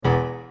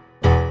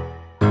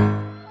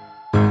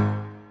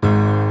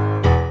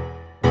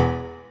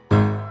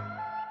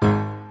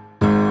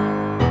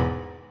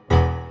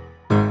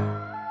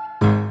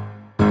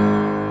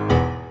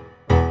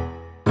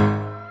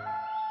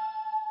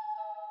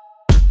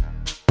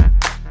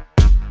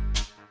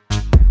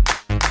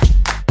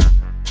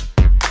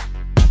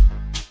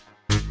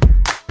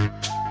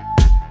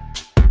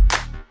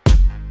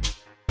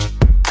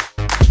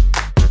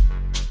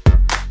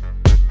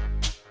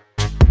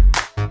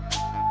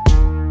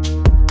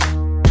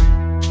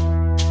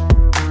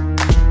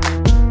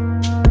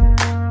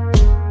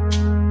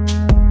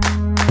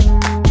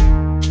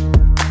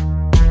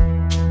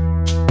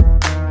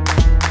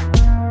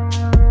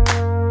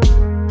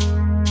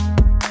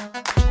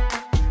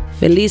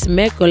Feliz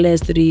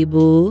miércoles,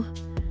 tribu.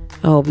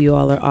 I hope you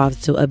all are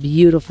off to a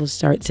beautiful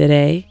start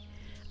today.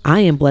 I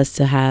am blessed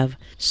to have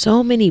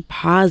so many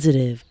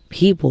positive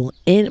people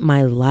in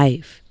my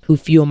life who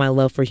fuel my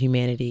love for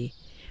humanity.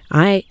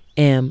 I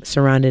am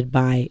surrounded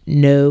by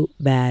no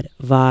bad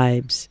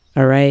vibes,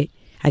 all right?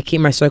 I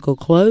keep my circle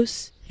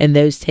close, and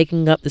those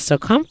taking up the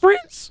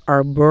circumference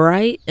are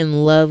bright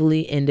and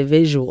lovely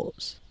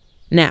individuals.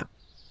 Now,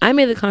 I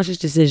made the conscious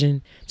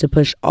decision to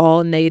push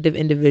all negative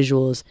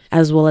individuals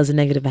as well as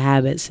negative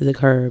habits to the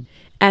curb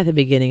at the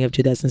beginning of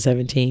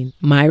 2017.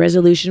 My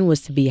resolution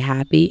was to be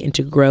happy and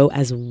to grow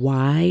as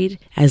wide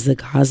as the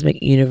cosmic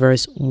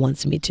universe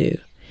wants me to.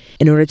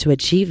 In order to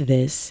achieve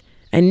this,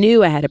 I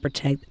knew I had to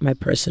protect my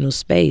personal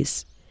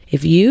space.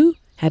 If you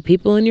have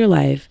people in your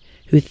life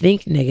who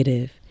think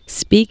negative,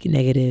 speak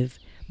negative,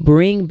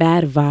 bring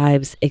bad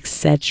vibes,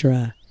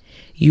 etc.,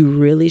 you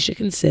really should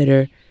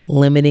consider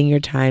limiting your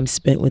time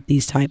spent with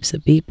these types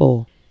of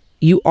people.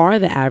 You are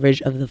the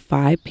average of the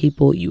 5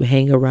 people you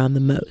hang around the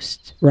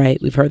most,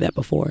 right? We've heard that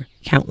before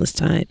countless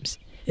times.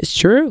 It's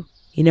true,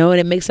 and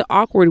it makes it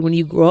awkward when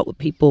you grow up with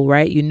people,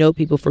 right? You know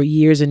people for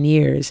years and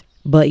years,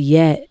 but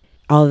yet,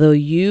 although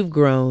you've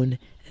grown,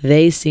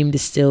 they seem to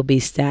still be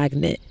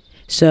stagnant.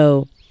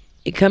 So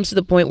it comes to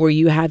the point where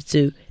you have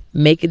to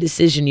make a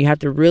decision. You have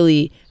to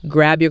really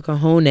grab your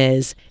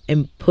cojones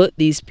and put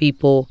these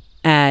people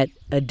at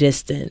a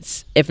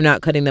distance, if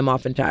not cutting them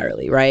off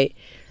entirely, right?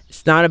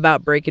 It's not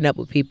about breaking up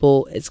with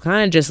people. It's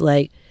kind of just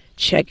like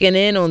checking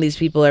in on these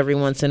people every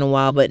once in a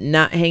while, but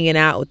not hanging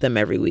out with them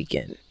every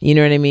weekend. You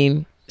know what I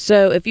mean?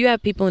 So if you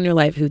have people in your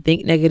life who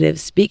think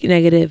negative, speak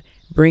negative,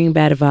 bring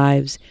bad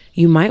vibes,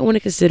 you might want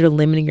to consider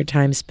limiting your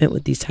time spent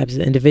with these types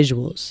of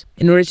individuals.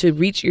 In order to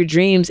reach your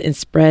dreams and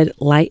spread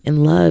light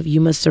and love, you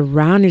must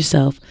surround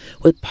yourself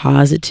with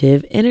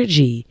positive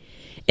energy.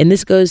 And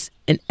this goes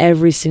in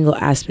every single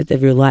aspect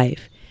of your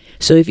life.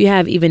 So if you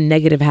have even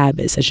negative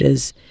habits such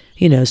as,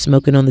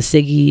 smoking on the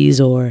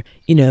ciggies or,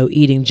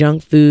 eating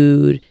junk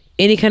food,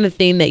 any kind of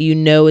thing that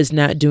is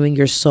not doing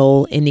your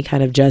soul any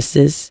kind of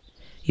justice,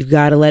 you've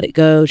got to let it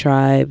go,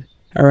 tribe.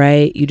 All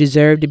right? You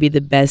deserve to be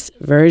the best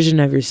version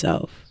of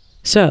yourself.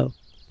 So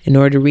in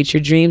order to reach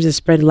your dreams and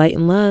spread light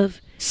and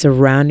love,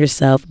 surround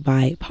yourself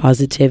by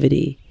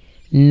positivity.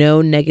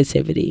 No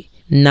negativity.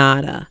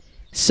 Nada.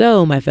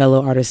 So, my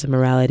fellow artists of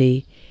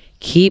morality,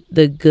 keep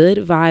the good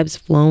vibes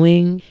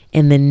flowing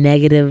and the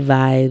negative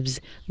vibes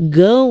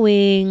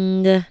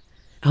going. I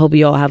hope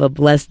you all have a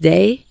blessed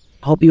day.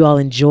 I hope you all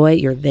enjoy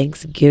your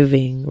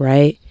Thanksgiving,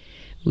 right?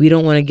 We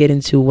don't want to get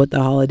into what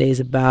the holiday is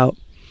about.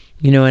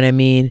 You know what I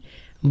mean?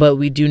 But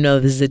we do know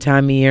this is a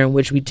time of year in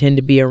which we tend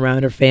to be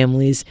around our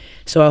families.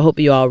 So I hope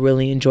you all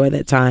really enjoy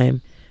that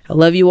time. I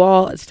love you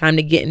all. It's time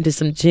to get into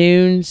some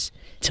tunes.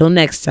 Till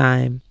next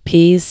time,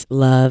 peace,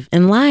 love,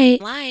 and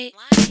light.